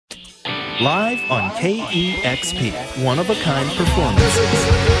Live on KEXP, one-of-a-kind performances.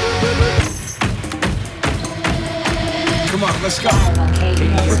 Come on, let's go.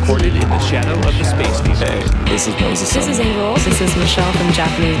 Recorded in the shadow of the Space Needle. Hey, this is Moses. This is Angel. This is Michelle from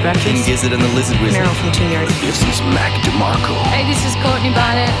Japanese Breakfast. King Gizzard and the Lizard Wizard. Meryl from Tune Yards. This is Mac DeMarco. Hey, this is Courtney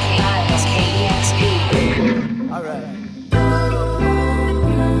Bonnet. KEXP. All right.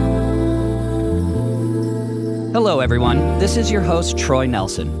 Hello, everyone. This is your host, Troy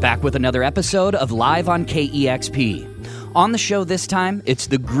Nelson, back with another episode of Live on KEXP. On the show this time, it's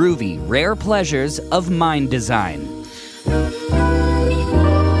the groovy, rare pleasures of Mind Design.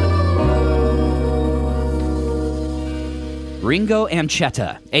 Ringo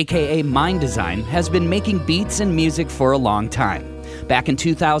Ancheta, aka Mind Design, has been making beats and music for a long time. Back in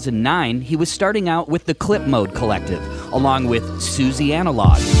 2009, he was starting out with the Clip Mode Collective, along with Susie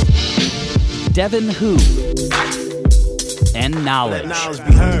Analog, Devin Who, and Knowledge.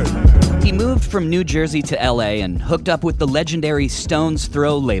 He moved from New Jersey to LA and hooked up with the legendary Stones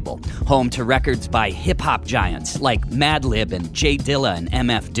Throw label, home to records by hip-hop giants like Madlib and J Dilla and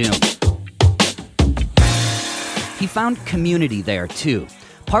MF Doom. He found community there, too,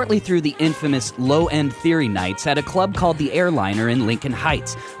 partly through the infamous low-end theory nights at a club called the Airliner in Lincoln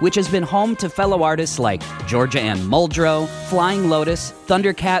Heights, which has been home to fellow artists like Georgia Ann Muldrow, Flying Lotus,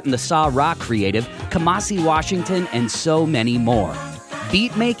 Thundercat and the Saw Rock Creative, Kamasi Washington, and so many more.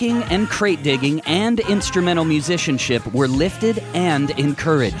 Beat making and crate digging and instrumental musicianship were lifted and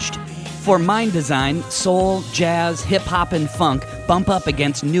encouraged. For Mind Design, soul, jazz, hip-hop, and funk bump up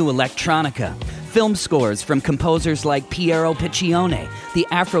against new electronica. Film scores from composers like Piero Piccione, the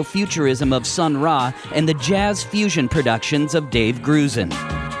Afrofuturism of Sun Ra, and the jazz fusion productions of Dave Grusin.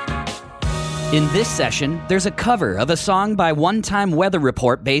 In this session, there's a cover of a song by one-time Weather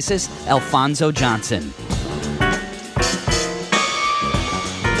Report bassist Alphonso Johnson.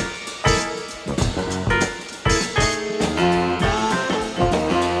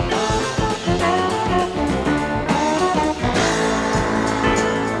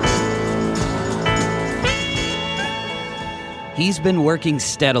 He's been working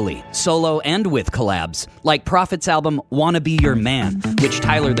steadily, solo and with collabs, like Prophet's album Wanna Be Your Man, which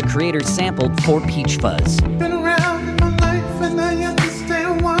Tyler the Creator sampled for Peach Fuzz. Been around in my life and I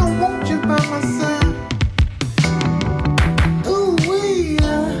understand why I want you by my side. Ooh,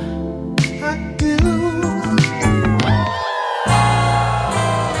 I do.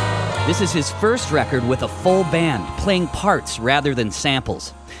 This is his first record with a full band, playing parts rather than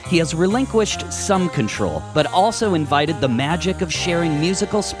samples. He has relinquished some control, but also invited the magic of sharing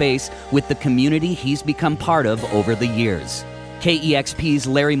musical space with the community he's become part of over the years. KEXP's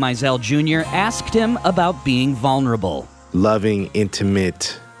Larry Mizell Jr. asked him about being vulnerable. Loving,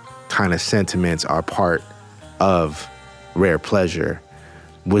 intimate kind of sentiments are part of Rare Pleasure.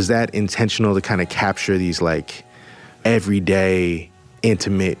 Was that intentional to kind of capture these like everyday,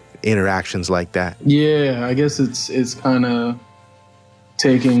 intimate interactions like that? Yeah, I guess it's kind of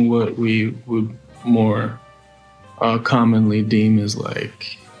taking what we would more commonly deem as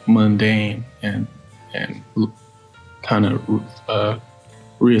like mundane and kind of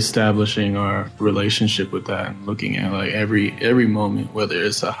reestablishing our relationship with that and looking at like every moment, whether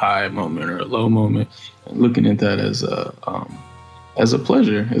it's a high moment or a low moment, and looking at that as a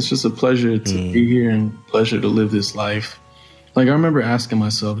pleasure. It's just a pleasure to be here and pleasure to live this life. Like I remember asking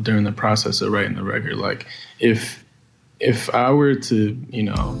myself during the process of writing the record, like if I were to,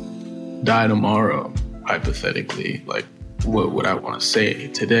 die tomorrow, hypothetically, like what would I want to say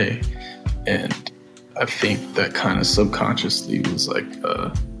today? And I think that kind of subconsciously was like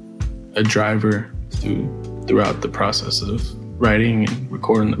a driver throughout the process of writing and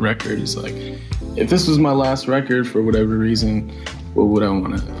recording the record. It's like, if this was my last record for whatever reason, what would I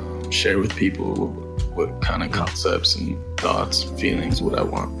want to share with people? What kind of concepts and thoughts, feelings would I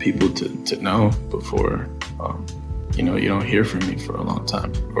want people to know before, you don't hear from me for a long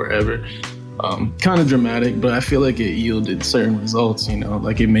time or ever. Kind of dramatic, but I feel like it yielded certain results,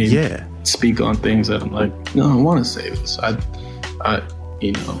 like it made me speak on things that I'm like, no, I want to say this. I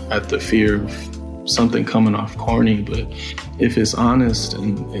at the fear of something coming off corny, but if it's honest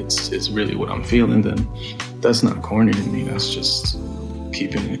and it's really what I'm feeling, then that's not corny to me. That's just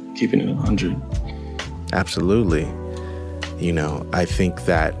keeping it 100. Absolutely. I think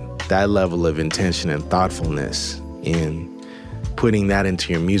that level of intention and thoughtfulness in putting that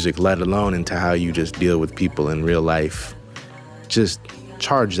into your music, let alone into how you just deal with people in real life, just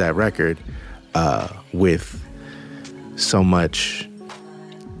charge that record with so much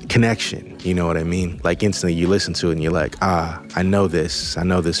connection, you know what I mean? Like instantly you listen to it and you're like, I know this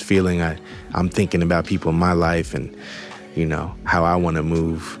feeling. I'm thinking about people in my life and, how I want to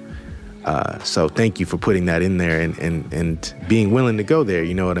move So thank you for putting that in there and being willing to go there,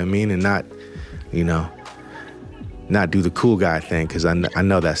 you know what I mean? And not, you know, not do the cool guy thing, because I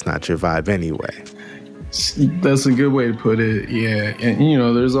know that's not your vibe anyway. That's a good way to put it, yeah. And, you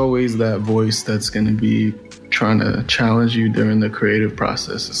know, there's always that voice that's going to be trying to challenge you during the creative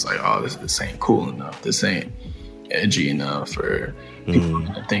process. It's like, oh, this ain't cool enough. This ain't edgy enough, or people are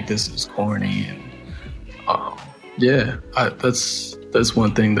going to think this is corny. And yeah, that's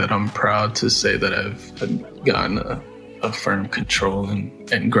one thing that I'm proud to say that I've gotten a firm control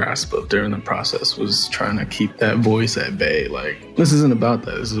and grasp of during the process, was trying to keep that voice at bay. Like, this isn't about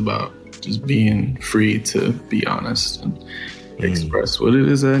that. This is about just being free to be honest and express what it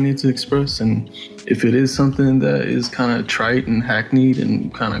is that I need to express. And if it is something that is kind of trite and hackneyed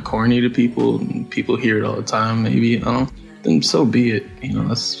and kind of corny to people, and people hear it all the time, maybe, then so be it. You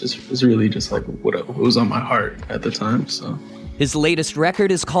know, it's really just like what was on my heart at the time. So his latest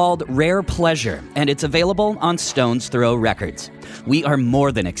record is called Rare Pleasure, and it's available on Stone's Throw Records. We are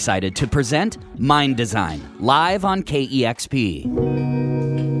more than excited to present Mind Design, live on KEXP.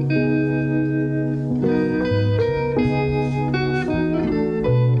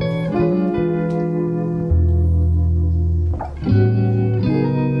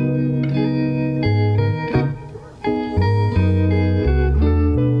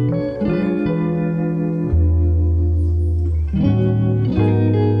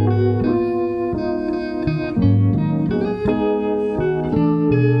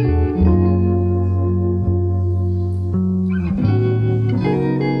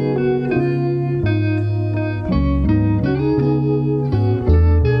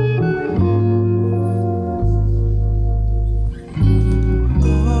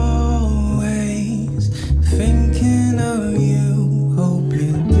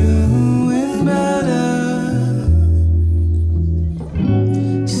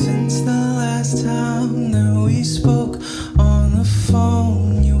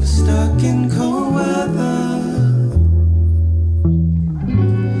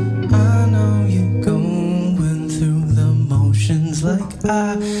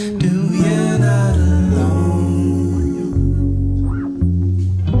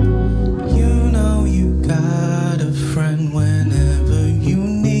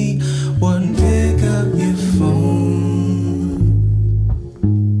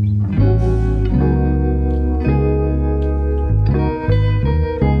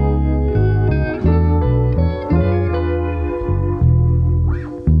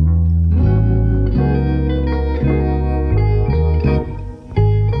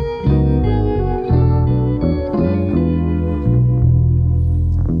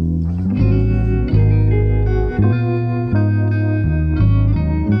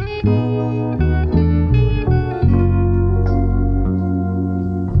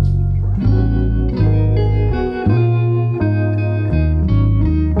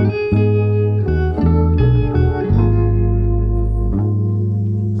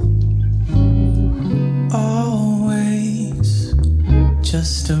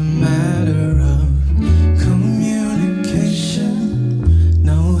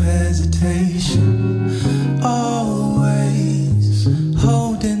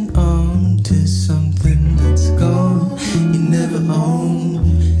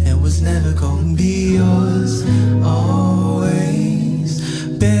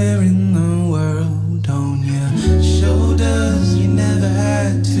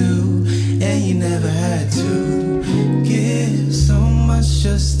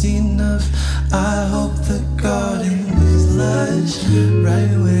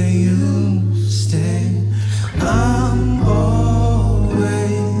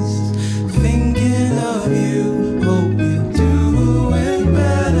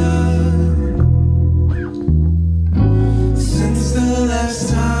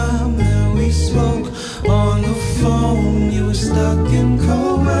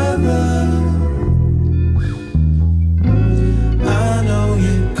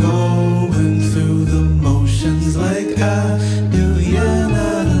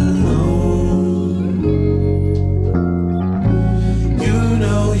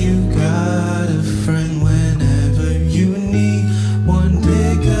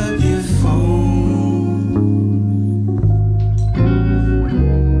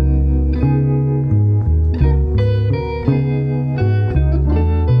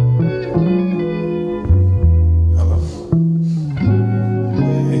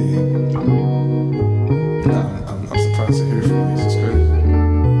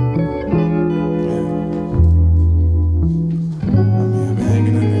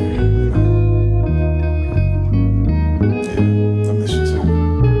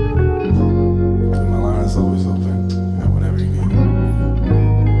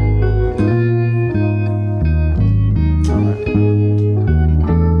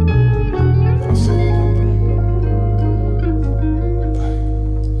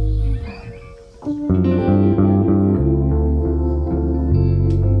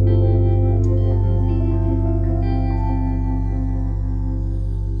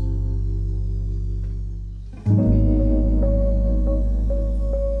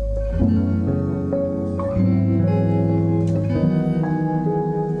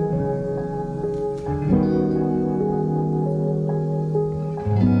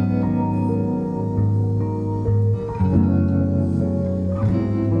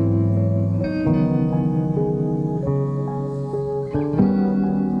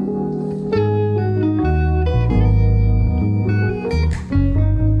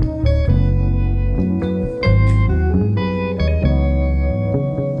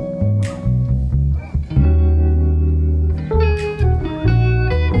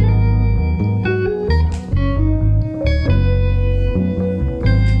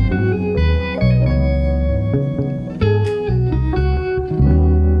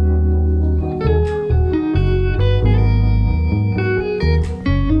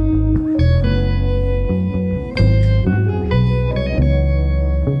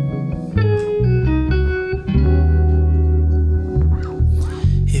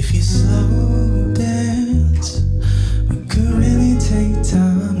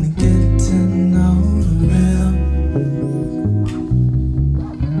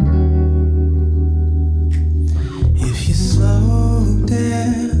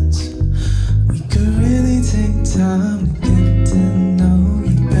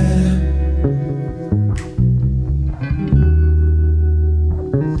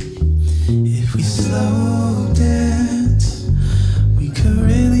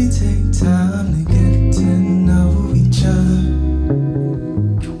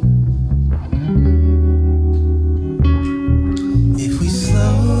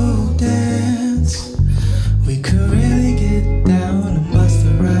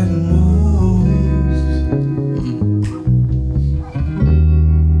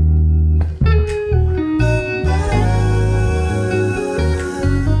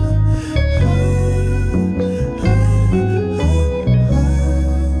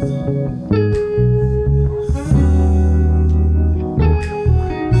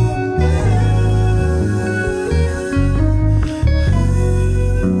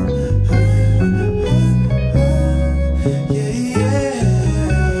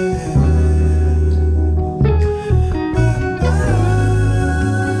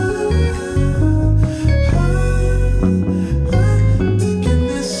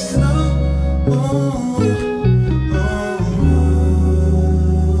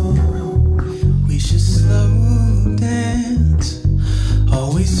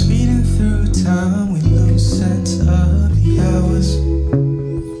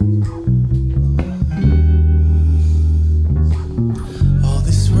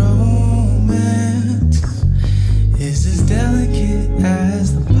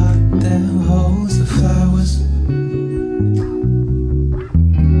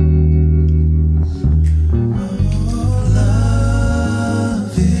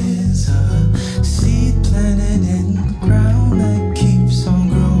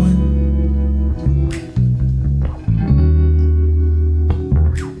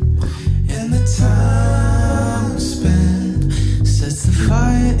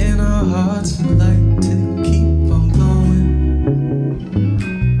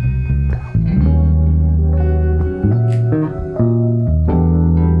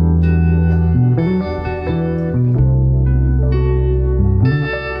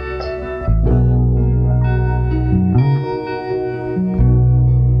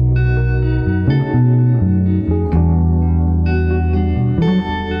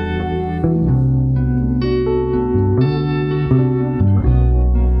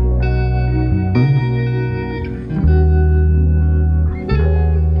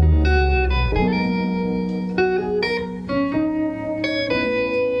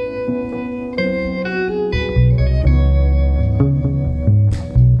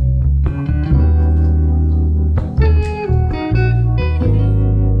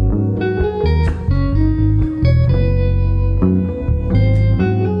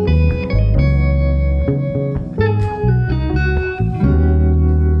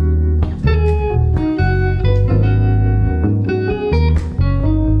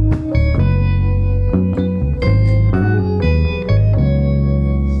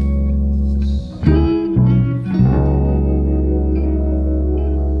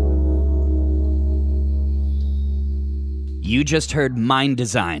 You just heard Mind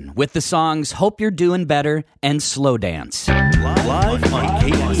Design with the songs Hope You're Doing Better and Slow Dance. Live on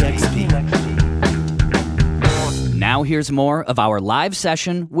KEXP. Now here's more of our live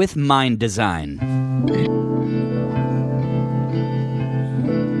session with Mind Design.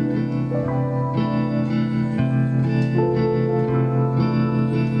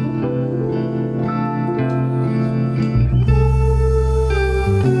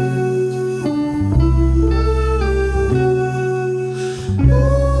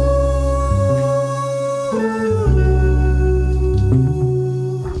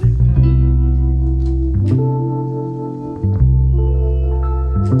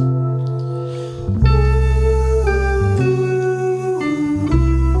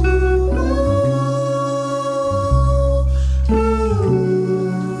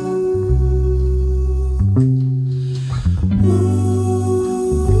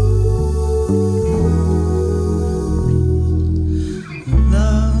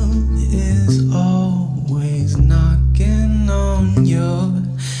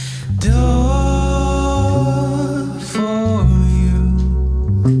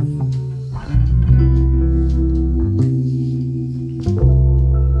 Give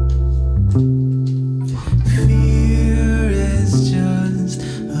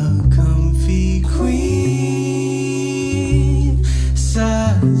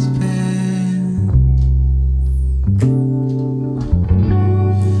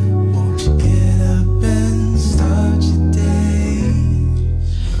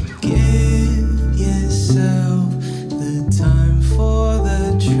yourself the time for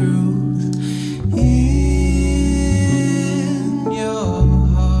the truth.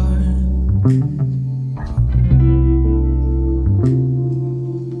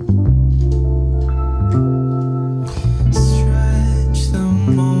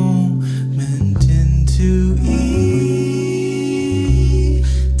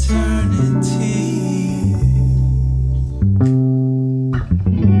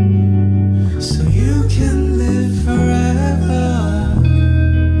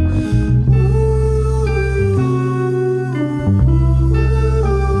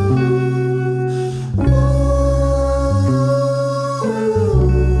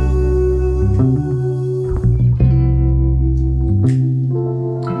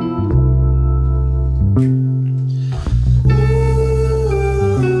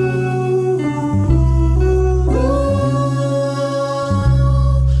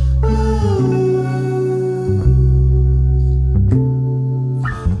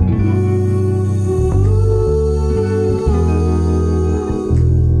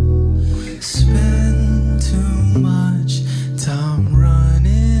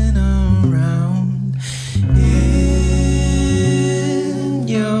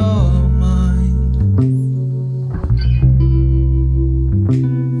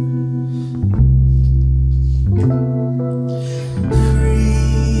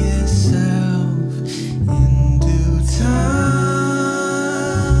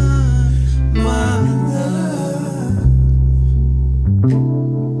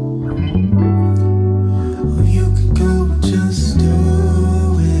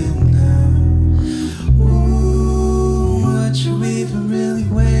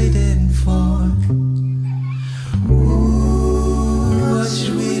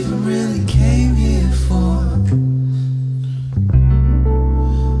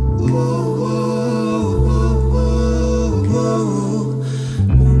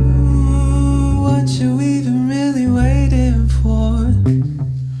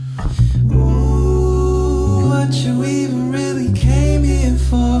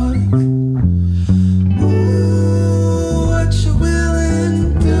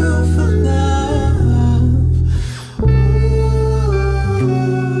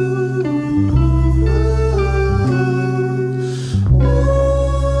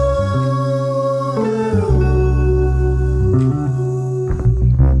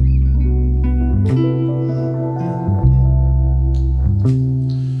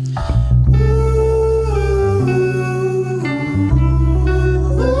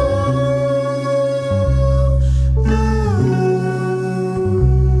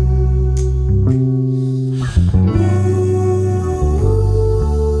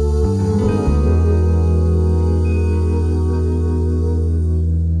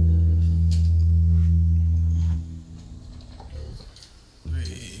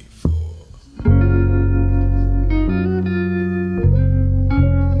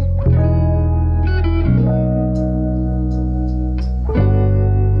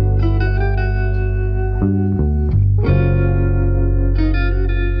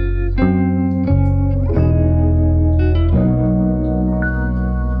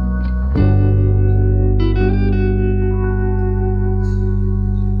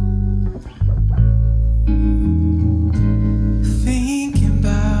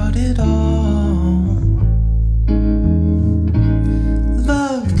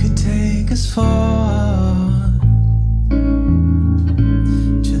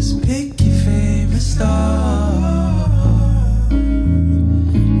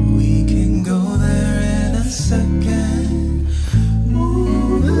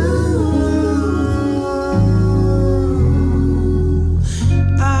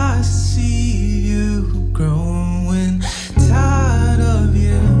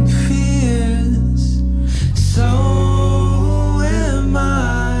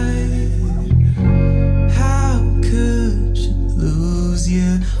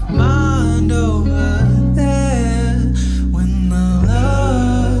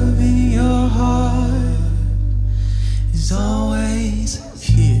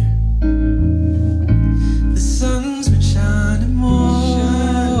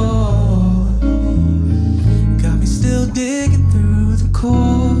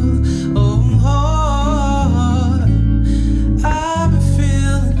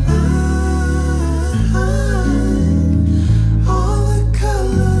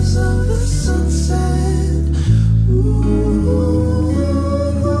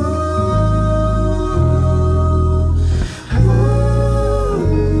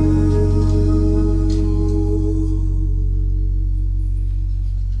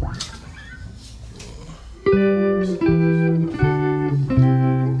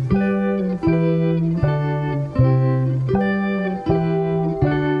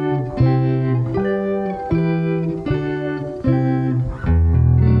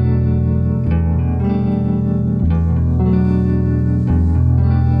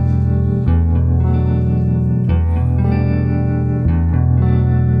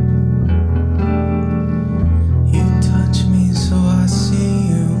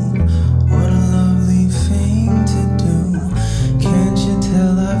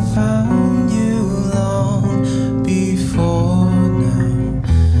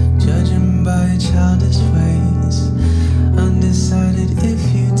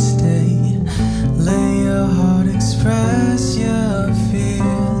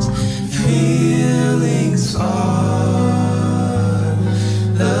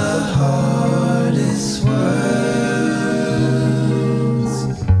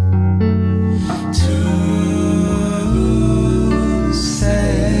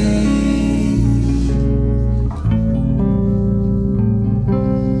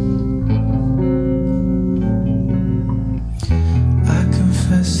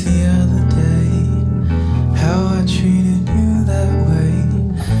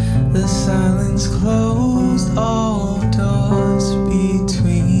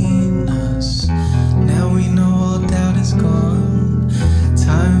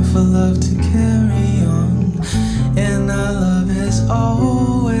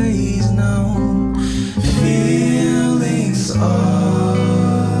 always known feelings are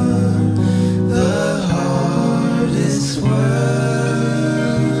the hardest words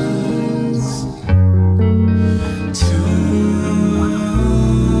to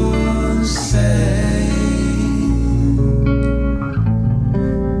say.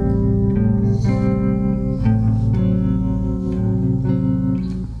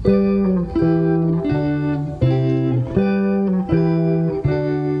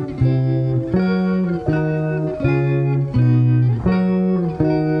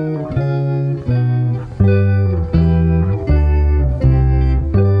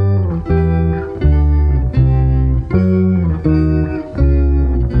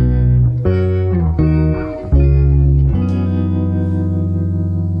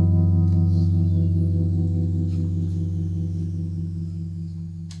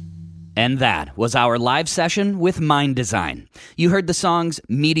 And that was our live session with Mind Design. You heard the songs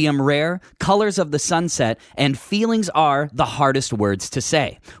Medium Rare, Colors of the Sunset, and Feelings Are the Hardest Words to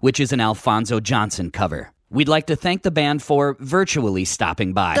Say, which is an Alphonso Johnson cover. We'd like to thank the band for virtually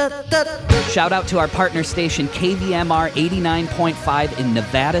stopping by. Shout out to our partner station KVMR 89.5 in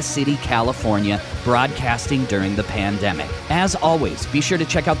Nevada City, California, broadcasting during the pandemic. As always, be sure to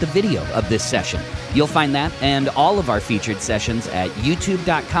check out the video of this session. You'll find that and all of our featured sessions at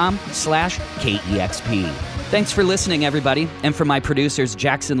youtube.com/KEXP. Thanks for listening, everybody. And for my producers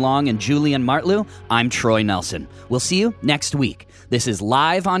Jackson Long and Julian Martlew, I'm Troy Nelson. We'll see you next week. This is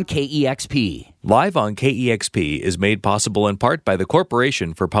Live on KEXP. Live on KEXP is made possible in part by the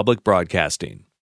Corporation for Public Broadcasting.